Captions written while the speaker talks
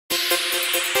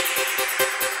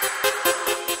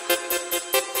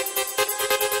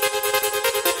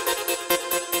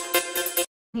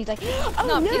He's like, oh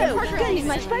no, goody,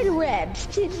 my spider webs.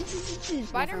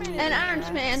 Spider-Man and Iron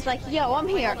Man's like, yo, I'm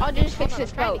here. I'll just fix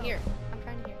this boat. I'm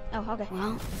trying to hear. Oh, okay.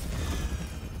 Well,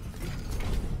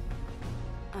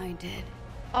 I did.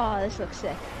 Oh, this looks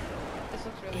sick. This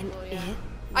looks really cool, yeah. It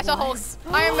I saw Hulk.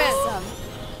 Iron Man.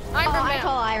 awesome. Iron Man. I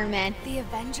call Iron Man. The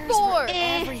Avengers Thor. were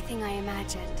everything I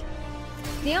imagined.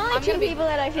 The only two people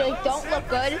that I feel like don't look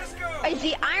good is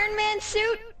the Iron Man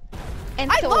suit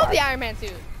and Thor. I love the Iron Man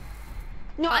suit.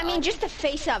 No, I mean just the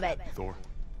face of it. Thor,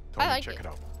 I like check it. it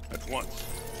out. At once.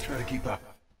 Try to keep up.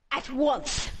 At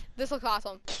once. This looks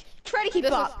awesome. Try to keep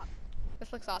up.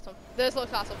 This looks awesome. This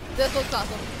looks awesome. This looks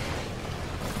awesome.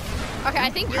 Okay, I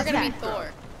think you're gonna be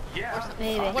Thor. Yeah.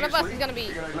 Maybe. One of us is gonna be.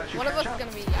 One of us is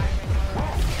gonna be Iron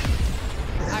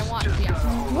Man. I want to be Iron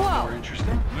Man. Whoa.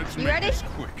 Interesting. Let's You make ready? this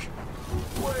quick.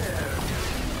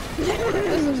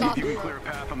 This looks awesome. You can clear a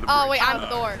path on the Oh bridge. wait, I'm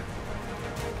Thor.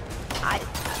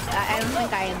 I don't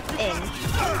think I am in.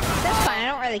 That's fine. I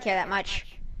don't really care that much.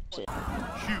 You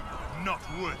not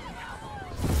worthy.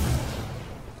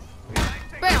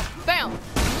 Bam, bam.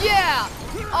 Yeah.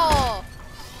 Oh.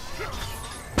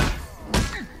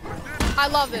 I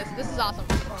love this. This is awesome.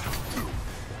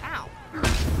 Ow.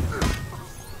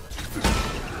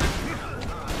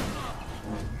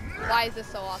 Why is this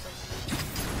so awesome?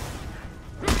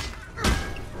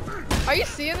 Are you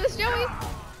seeing this, Joey?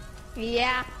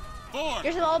 Yeah. Thor,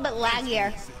 Just a little bit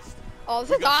laggier. Oh, this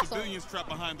we is got awesome. civilians trapped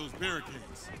behind those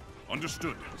barricades.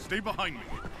 Understood. Stay behind me.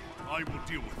 I will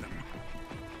deal with them.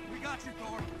 We got you,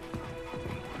 Thor.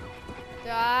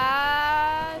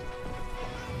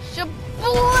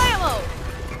 Shablamo!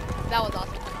 That was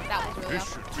awesome. That was really This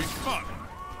awesome. should be fun.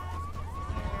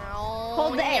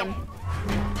 Hold the aim.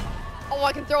 Oh,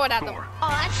 I can throw it at them. Thor, Oh,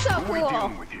 that's so who are we cool.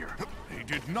 dealing with here? They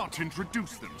did not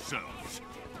introduce themselves.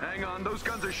 Hang on, those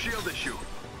guns are shield issue.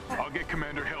 I'll get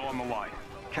Commander Hill on the line.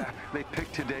 Cap, they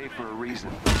picked today for a reason.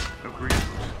 Agreed.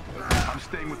 I'm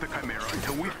staying with the Chimera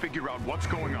until we figure out what's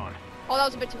going on. Oh, that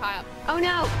was a bit too high up. Oh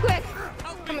no, quick.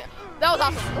 Come here. That was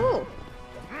awesome. Ooh.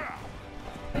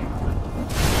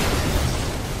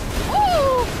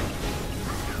 Ooh!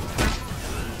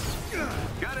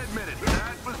 Gotta admit it,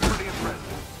 that was pretty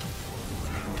impressive.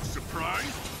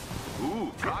 Surprised?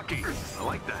 Ooh, cocky. I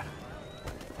like that.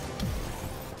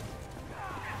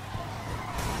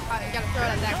 Alright, you gotta throw it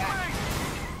at that guy.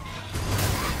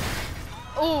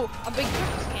 Ooh, a big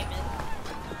truck just came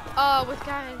in. With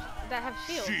guys that have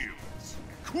shields. Shields.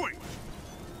 Quick!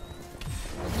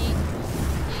 Yeet.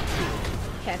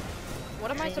 Okay.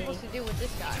 What am I supposed to do with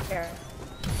this guy? Here.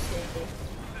 Can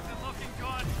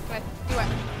I do it?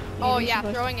 Oh yeah,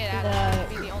 throwing it at him would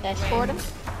be the only Escort way. him.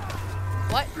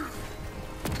 What?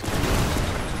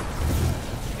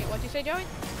 Wait, what'd you say, Joey?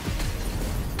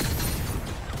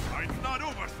 I'm not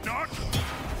over, Stark!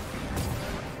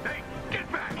 Hey, get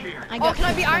back here. Oh, can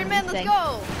I be Iron Man? Let's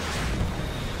go!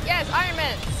 Yes, Iron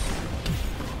Man!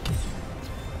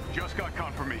 Just got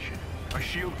confirmation. A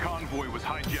shield convoy was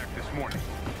hijacked this morning.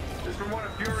 This from one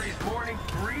of Fury's morning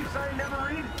briefs I never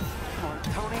read. Come on,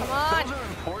 Tony. Come on! Those are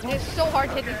important. It's so hard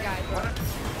to hit these guys.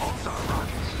 Also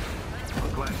rockets.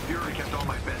 I'm glad Fury kept all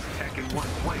my best tech in one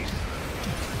place.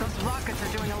 Those rockets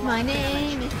are doing a lot. My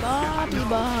name is Bobby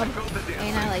Bob,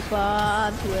 and I like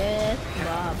Bob's with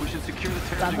Bob. We should secure the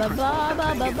Bob, Terrigen Bob,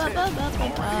 Bob, crystal. Bob, Bob, Bob, Bob,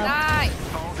 Bob, Bob. Nice!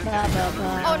 Bob, Bob,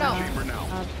 Bob. Oh no!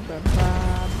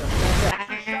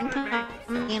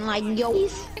 And like yo. I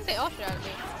think they all shot at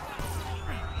me.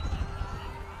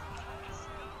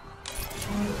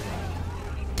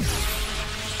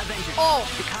 Avengers. Oh!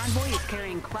 The convoy is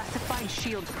carrying classified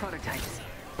shield prototypes.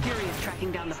 Fury is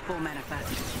tracking down the full manifest.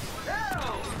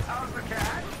 Oh, how's the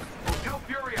cat? Tell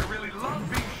Fury I really love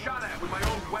being shot at with my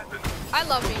own weapons. I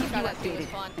love being Keep shot you at too, it's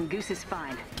updated, fun. and Goose is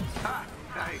fine. Ha!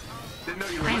 I didn't know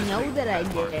you were I know listening. that I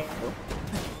did.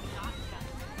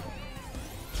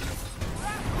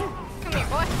 Come here,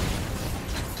 boy.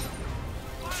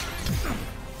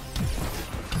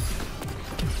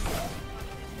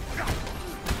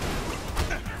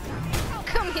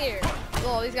 Come here.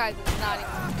 Oh, these guys are not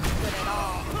even good at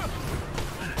all.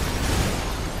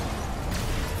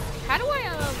 How do I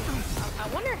I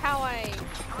wonder how I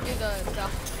do the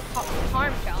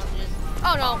harm challenges.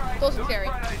 Oh no, those are scary.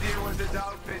 The bright idea was his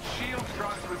outfit, shield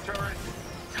trucks with turrets.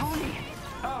 Tony!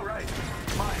 Oh, right.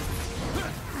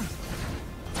 Mine.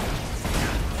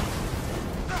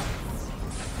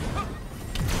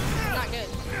 Not good.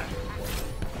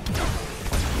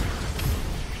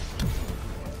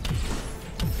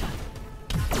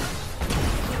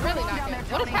 Really not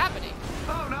good. What is happening?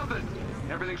 Oh, nothing.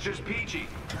 Everything's just peachy.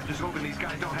 Just hoping these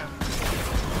guys don't have...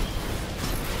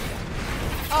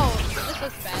 Oh, this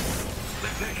looks bad.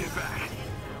 Let's take it back.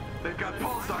 They've got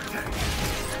pulsar tanks.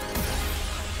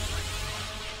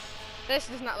 This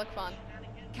does not look fun.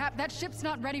 Cap, that ship's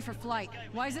not ready for flight.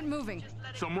 Why is it moving?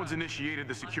 Someone's initiated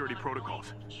the security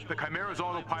protocols. The Chimera's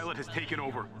autopilot has taken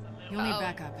over. You'll need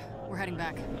backup. We're heading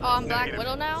back. Oh, I'm Black Negative.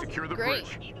 Widow now? Secure the Great.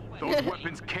 bridge. Those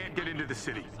weapons can't get into the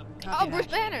city. Copy Oh, Bruce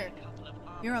that. Banner.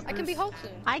 You're up, I can be Bruce. Hulk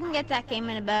soon. I can get that game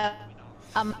in about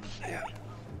a month.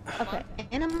 Okay,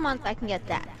 in a month I can get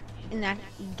that.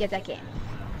 Get that game.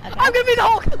 Okay. I'm gonna be the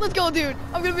Hulk! Let's go, dude!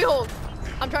 I'm gonna be Hulk!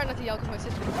 I'm trying not to yell because my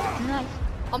sister. Nice.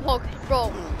 I'm Hulk.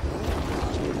 Bro.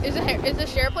 Is the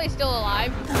Jovinplayz still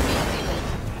alive?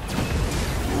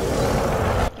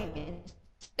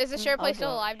 Is the Jovinplayz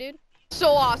still alive, dude? So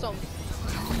awesome.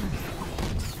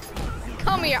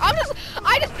 Come here. I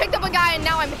just picked up a guy and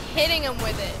now I'm hitting him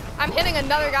with it. I'm hitting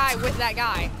another guy with that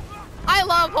guy. I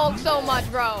love Hulk so much,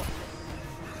 bro.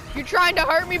 You're trying to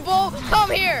hurt me, bull? Come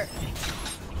here.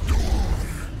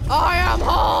 I am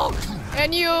Hulk,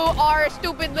 and you are a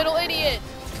stupid little idiot.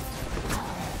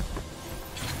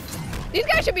 These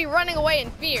guys should be running away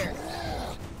in fear.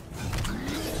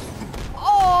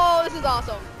 Oh, this is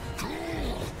awesome.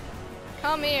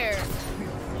 Come here.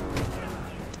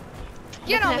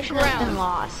 Get on the connection has been ground.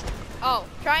 lost. Oh,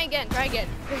 try again, try again.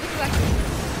 This is actually...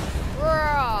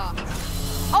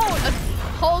 Oh, a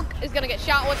Hulk is gonna get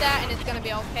shot with that, and it's gonna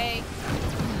be okay.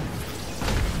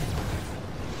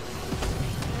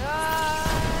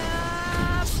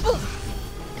 Boom.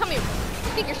 Come here.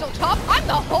 You think you're so tough? I'm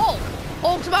the Hulk.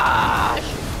 Hulk smash.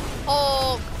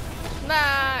 Hulk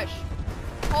smash.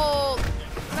 Hulk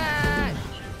smash.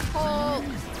 Hulk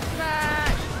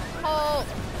smash. Hulk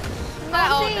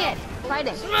smash. I'm seeing it.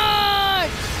 Fighting.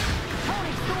 Smash.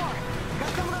 Tony, Thor! Got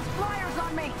some of those flyers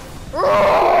on me!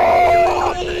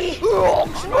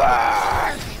 Hulk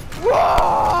smash.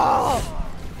 Whoa.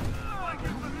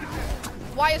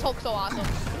 Why is Hulk so awesome?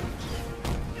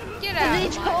 Get out of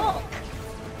It's my... Hulk.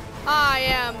 I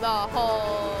am the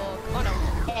Hulk. Oh no.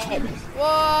 Dead.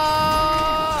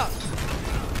 Whoa!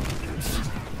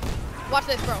 Watch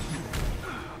this, bro.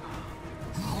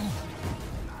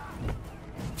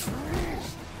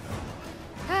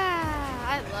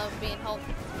 I love being Hulk.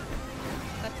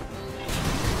 That's cool.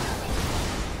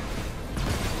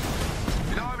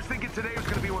 You know, I was thinking today was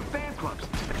gonna be one fan clubs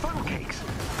and funnel cakes.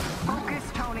 Focus,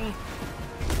 Tony.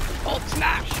 Hulk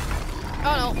smash!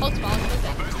 Oh no, Hulk's falling.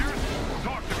 Avengers,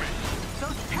 talk to me.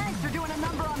 Those tanks are doing a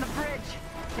number on the bridge.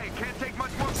 Hey, can't take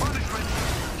much more punishment.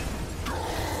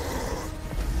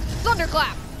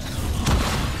 Thunderclap!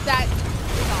 That is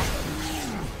awesome.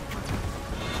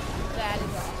 That is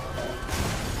awesome.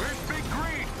 Where's Big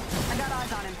Green? I got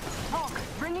eyes on him. Hulk,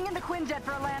 bringing in the Quinjet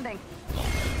for a landing.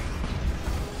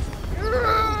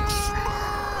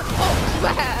 Hulk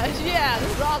smash! Yeah,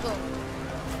 this is awesome.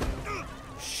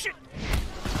 Shit.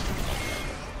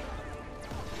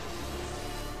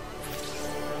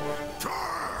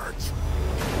 Charge.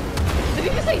 Did he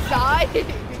just say die?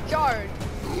 Charge.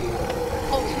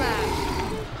 Hulk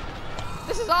smash.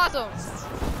 This is awesome.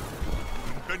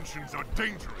 Inventions are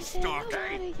dangerous, Stark.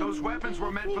 Hey, those weapons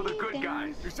were meant for the good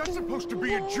guys. Is that supposed to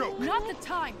be a joke? Not the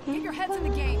time. Get your heads in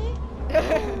the game.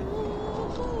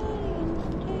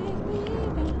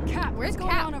 Cap, Where's what's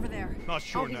going Cap? on over there? Not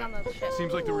sure, Oh, he's Nat. on the ship.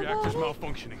 Seems like the reactor's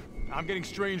malfunctioning. I'm getting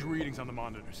strange readings on the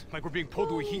monitors, like we're being pulled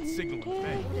to a heat signal in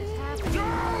May. What is happening?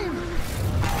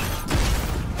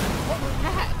 What was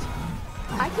that?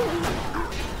 I can.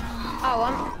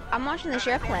 Oh, I'm watching the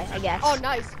Jovinplayz, I guess. Oh,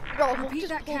 nice. Bro, Hulk Repeat just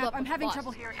that, pulled Cap. up I'm a having bus.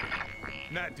 trouble hearing.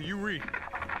 Nat, do you read?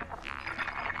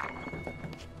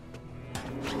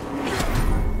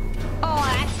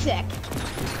 Oh, that's sick.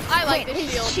 I like Wait, this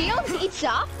his shield. shield heats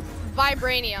up?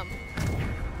 Vibranium.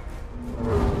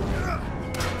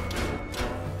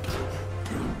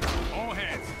 All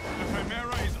hands. The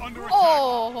Chimera is under attack.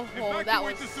 Oh, Evacuate that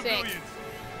was the sick. civilians.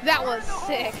 That was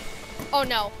sick. Oh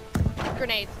no.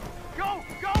 Grenades. Go,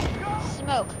 go, go!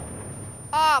 Smoke.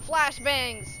 Ah,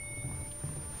 flashbangs.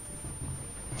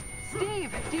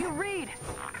 Steve, do you read?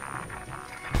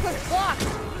 Quick block.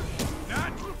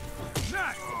 Nat!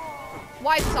 Nat!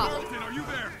 Why is this awesome? Austin, are you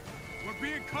there? We're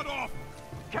being cut off.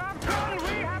 Captain, we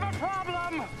have a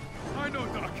problem! I know,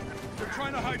 Doc. They're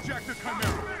trying to hijack the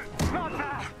Chimera. Not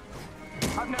that!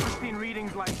 I've never seen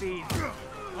readings like these.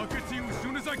 I'll get to you as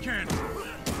soon as I can.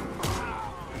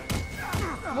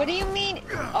 What do you mean?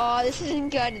 Oh, this isn't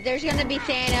good. There's gonna be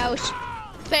Thanos.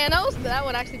 Thanos? That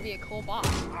would actually be a cool boss.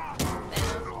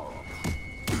 Thanos.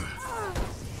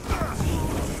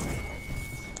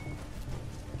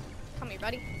 Come here,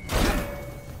 buddy.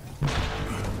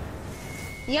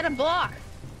 You gotta block.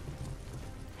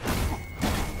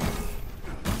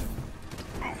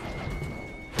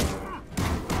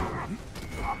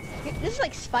 This is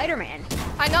like Spider-Man.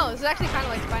 I know, this is actually kind of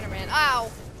like Spider-Man.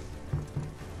 Ow!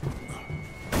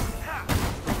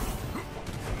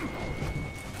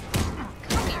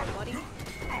 Come here, buddy.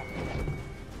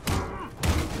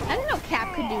 I didn't know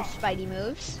Cap could do Spidey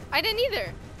moves. I didn't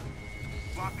either.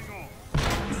 Blocking all.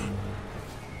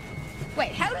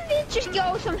 Wait, how did it just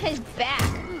go from his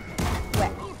back?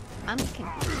 Wait, I'm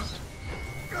confused.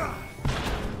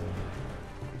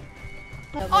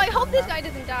 Oh, I hope this guy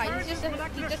doesn't die. He's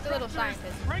just a little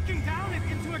scientist. Breaking down it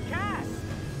into a gas.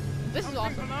 This is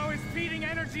awesome. Below is feeding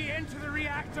energy into the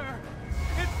reactor.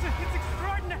 It's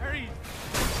extraordinary.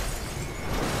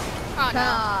 Oh no,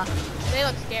 Ah, they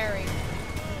look scary.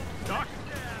 Doc,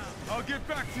 I'll get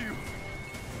back to you.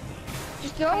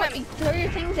 just Come at me. throw your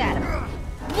things at him.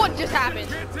 What just happened?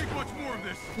 Can't take much more of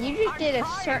this. You just did a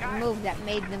certain move that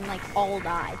made them like all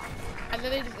die. And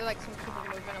then they just did like some stupid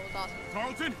move and it was awesome.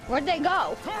 Carlton, Where'd they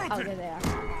go? Carlton! Oh, there they are.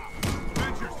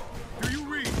 Avengers, do you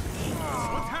read?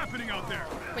 What's happening out there?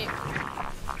 Wait,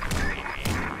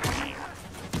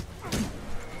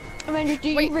 Avengers, do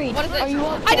you wait, read? what is this? Are you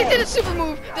okay? I just did a super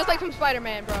move, just like from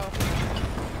Spider-Man, bro. Got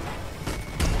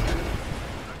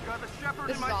the shepherd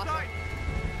This in is my awesome.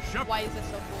 sight. Why is this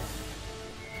so cool?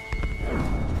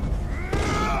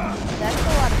 That's a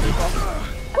lot of people.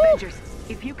 Avengers,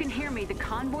 if you can hear me, the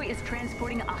convoy is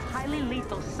transporting a highly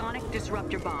lethal sonic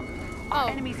disruptor bomb. Our Oh,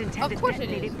 enemies intend to of course it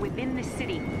detonate is. it within the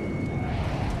city.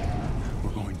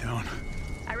 We're going down.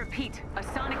 I repeat, a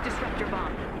sonic disruptor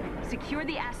bomb. Secure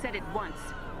the asset at once.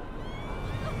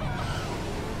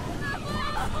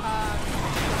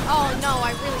 Oh no,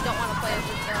 I really don't want to play as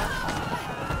this girl.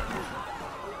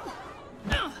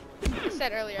 I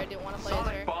said earlier I didn't want to play as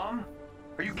Sonic her. bomb?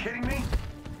 Are you kidding me?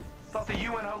 Thought the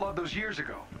UN outlawed those years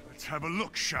ago. Let's have a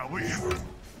look, shall we? I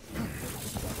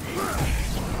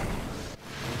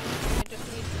just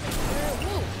need to make sure.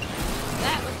 Woo!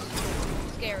 That looks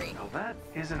scary. Now that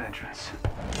is an entrance.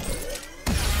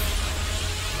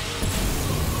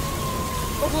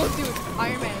 Oh, dude,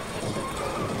 Iron Man.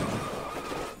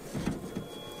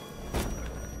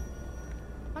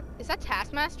 What? Is that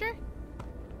Taskmaster?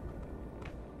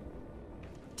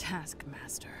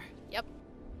 Taskmaster. Yep.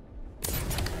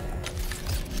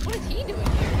 What is he doing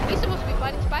here? He's supposed to be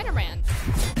fighting Spider-Man.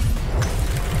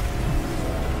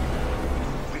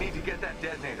 We need to get that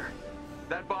detonator.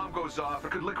 That bomb goes off,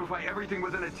 it could liquefy everything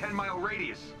within a 10-mile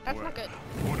radius. That's not good.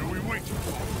 What are we waiting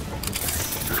for?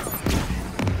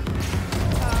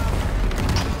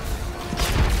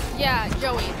 Yeah,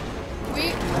 Joey.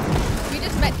 We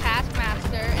just met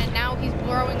Taskmaster, and now he's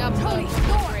blowing up the bridge.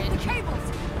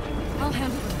 Cables! I'll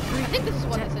handle it. I think this is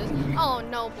what this is. Oh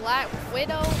no, Black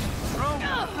Widow.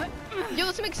 Yo,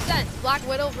 this makes sense. Black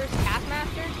Widow versus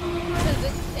Taskmaster.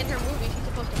 Because in her movie, she's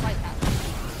supposed to fight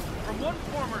Taskmaster. From one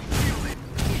former shield agent.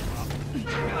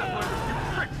 I've learned a few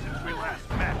tricks since we last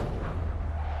met.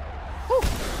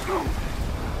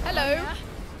 Hello.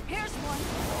 Here's one.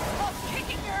 Oh,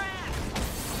 kicking your ass!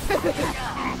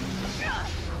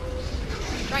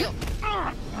 Triangle.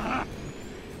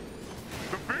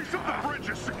 The base of the bridge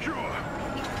is secure.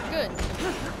 Good.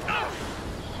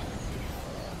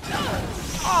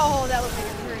 Oh, that was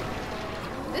great.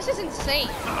 This is insane.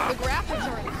 The graphics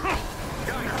are insane.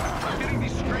 Guys, I'm getting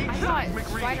these strange I thought seismic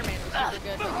readings. Spider-Man was super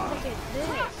good, but look at this.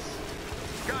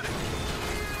 Got it.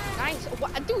 Nice.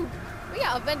 What, dude, we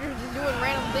got Avengers just doing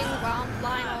random things while I'm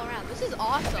flying all around. This is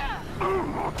awesome.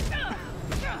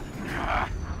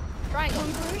 Triangle.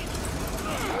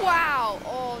 Wow.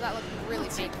 Oh, that looks really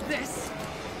painful. This.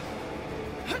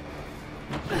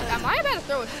 Am I about to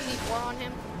throw a C4 on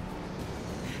him?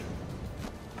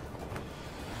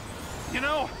 You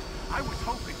know, I was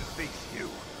hoping to face you.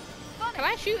 Can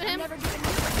I shoot him? Never get it.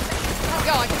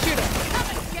 Go, I can shoot him. Come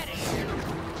and get it.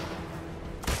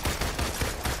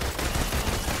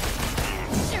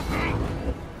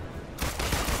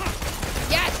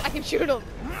 Yes, I can shoot him.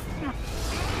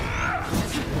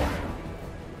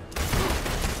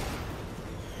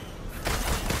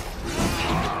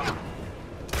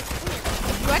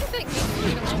 Do I just like need to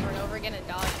shoot him over and over again and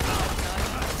dodge?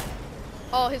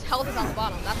 Oh, his health is on the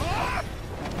bottom. That's okay.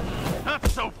 Not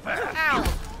so fast. Ow.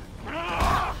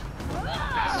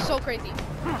 This is so crazy.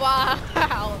 Wow.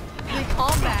 The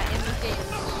combat in this game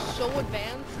is so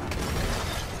advanced.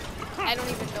 I don't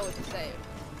even know what to say.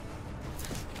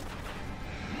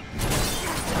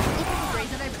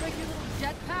 Did I break your little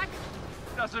jetpack?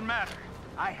 Doesn't matter.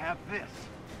 I have this.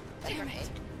 Damn it.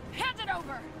 Hand it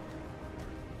over!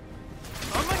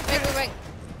 Wait.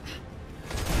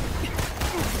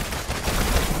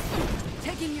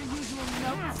 Taking your usual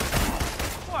notes?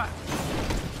 What?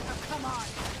 Oh, come on.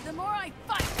 The more I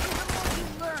fight, the more you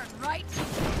learn, right?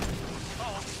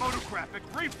 Oh, photograph. holographic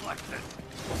reflexes.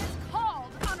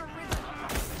 Called unoriginal.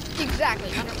 Exactly.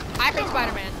 I heard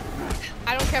Spider-Man.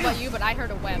 I don't care about you, but I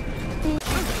heard a web.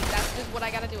 That's just what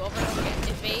I gotta do over and over again.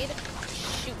 Evade,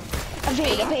 shoot.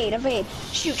 Evade.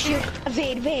 Shoot.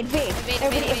 Evade.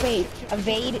 Everybody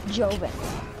evade Joven.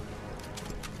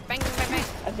 Bang, bang, bang, bang.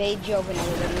 Evade Joven,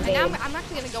 everybody. And Evade. now I'm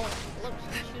actually gonna go in close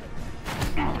and shoot him.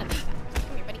 I'm gonna beat that.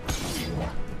 Come here, buddy.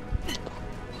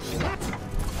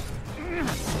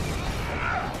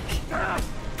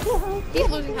 He's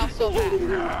losing health so fast.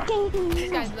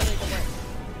 This guy's literally the worst.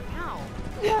 Ow.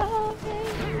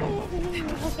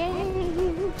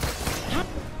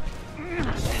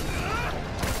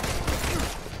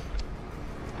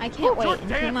 I can't wait. In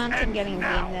 2 months, I'm getting a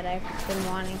game that I've been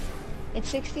wanting.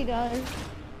 It's $60.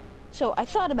 So I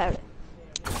thought about it.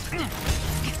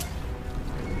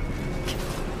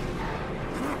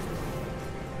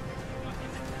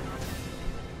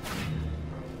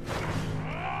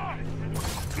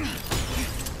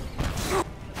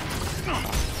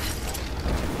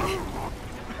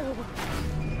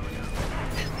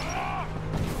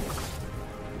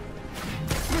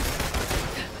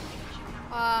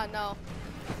 No.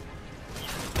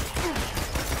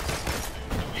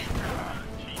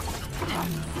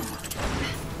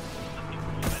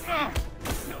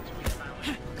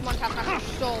 Come on, Captain, I'm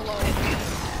so low.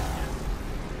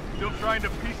 Still trying to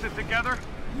piece it together?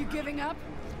 You giving up?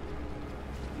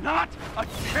 Not a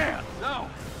chance! No!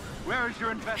 Where is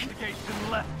your investigation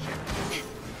left, Chip?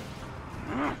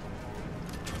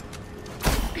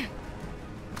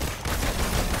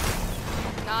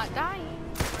 Not dying.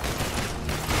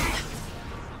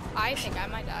 I think I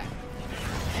might die.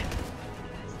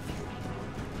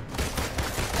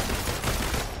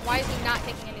 Why is he not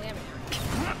taking any damage?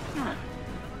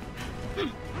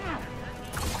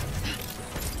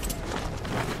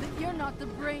 That you're not the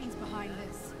brains behind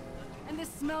this. And this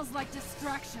smells like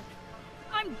distraction.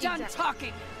 I'm done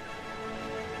talking.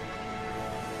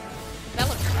 That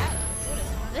looks bad. What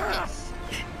is this?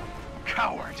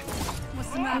 Coward! What's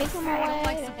the matter? Make him I don't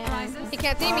like away. surprises. He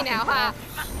can't see me now, huh?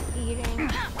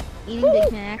 Eating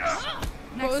Big Macs.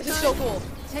 Bro, this is so cool.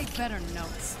 Take better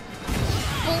notes.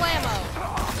 Full ammo.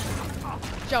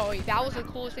 Joey, that was the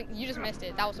coolest thing. You just missed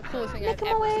it. That was the coolest thing I've Make him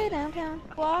ever away seen. downtown.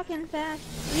 Walking fast.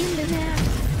 Eating Big Macs.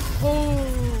 Oh.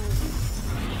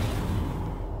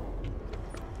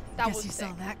 That Guess was you sick.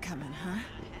 saw that coming, huh?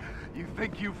 You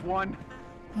think you've won?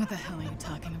 What the hell are you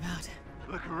talking about?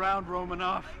 Look around,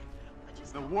 Romanoff.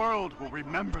 The world will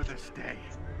remember this day.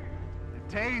 The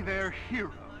day their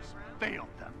heroes failed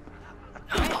them.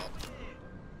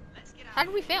 How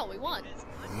did we fail? We won.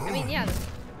 I mean, yeah,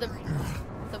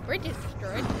 the bridge is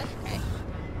destroyed. That's okay.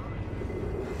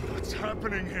 What's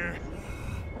happening here?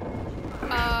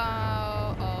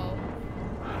 Oh.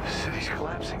 The city's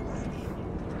collapsing.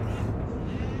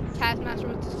 Taskmaster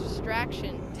was a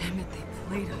distraction. Damn it, they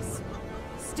played us.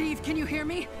 Steve, can you hear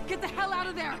me? Get the hell out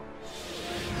of there!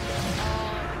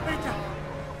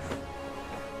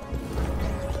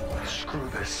 Screw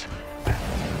this.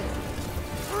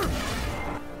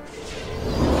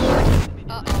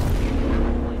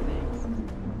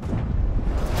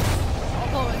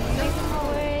 Make him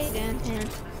away downtown.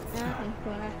 Nothing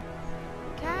far.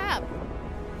 Cap.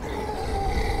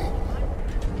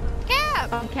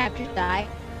 Cap just died.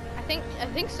 I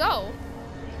think so.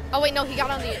 Oh wait, no, he got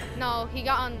on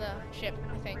the ship,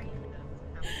 I think.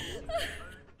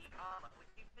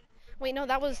 Wait, no,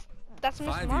 that's Mr.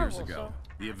 5 Marvel. years ago,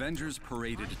 the Avengers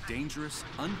paraded dangerous,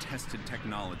 untested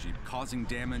technology causing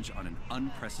damage on an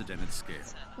unprecedented scale.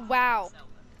 So, wow.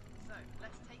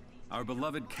 Our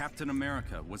beloved Captain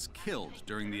America was killed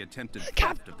during the attempted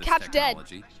Cap's theft of this dead.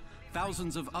 technology.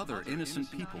 Thousands of other innocent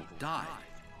people died,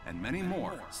 and many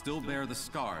more still bear the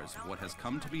scars of what has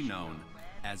come to be known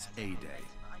as A-Day.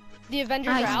 The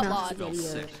Avengers are outlawed. Fell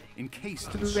sick,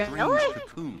 encased in Really? strange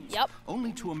cocoons, Yep.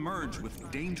 only to emerge with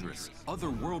dangerous,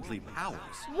 otherworldly powers.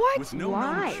 What? With no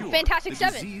Why? known cure, Fantastic the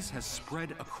Seven. disease has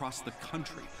spread across the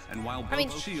country, and while both I mean,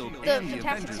 S.H.I.E.L.D. the and the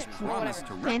Fantastic Avengers Seven, or promised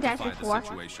to whatever. rectify Fantastic the Four?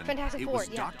 situation, Fantastic it Four, was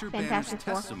yeah. Dr. Fantastic Banner's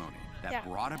Four. testimony that Yeah.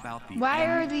 brought about the Why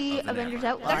end are the of an Avengers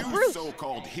era. outlawed? That's You Bruce.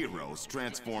 so-called heroes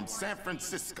transformed San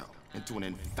Francisco into an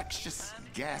infectious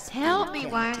gas. Help me,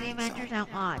 why are the Avengers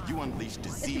outlawed? You unleashed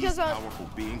disease, because, powerful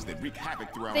beings that wreak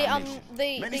havoc throughout They our nation.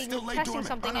 they Many still were lay testing dormant,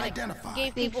 something and it unidentified.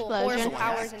 gave The people explosion. horrible So I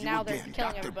powers ask and you now they're again,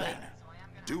 killing Dr. everybody. Banner,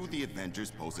 do the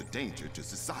Avengers pose a danger to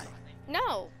society?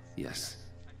 No. Yes.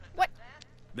 What?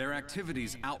 Their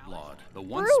activities outlawed, the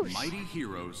once Bruce. mighty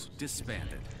heroes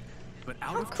disbanded. But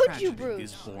out How of could tragedy you, Bruce?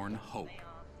 is born hope.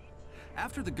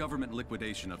 After the government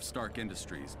liquidation of Stark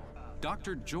Industries,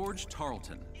 Dr. George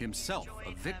Tarleton, himself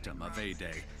a victim of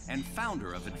A-Day and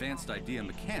founder of Advanced Idea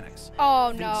Mechanics, Oh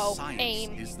thinks no, science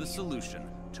AIM. is the solution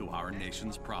to our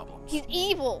nation's problems. He's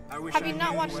evil. Have you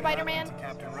not watched Spider-Man?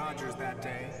 Captain Rogers that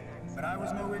day, but I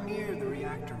was nowhere near the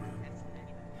reactor room.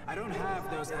 I don't have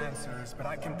those answers, but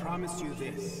I can promise you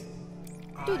this.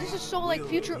 Dude, this is so like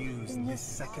future.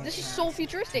 This is so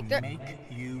futuristic.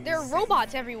 There are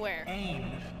robots everywhere.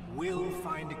 AIM will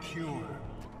find a cure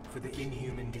for the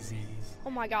inhuman disease. Oh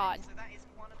my god.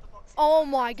 Oh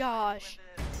my gosh.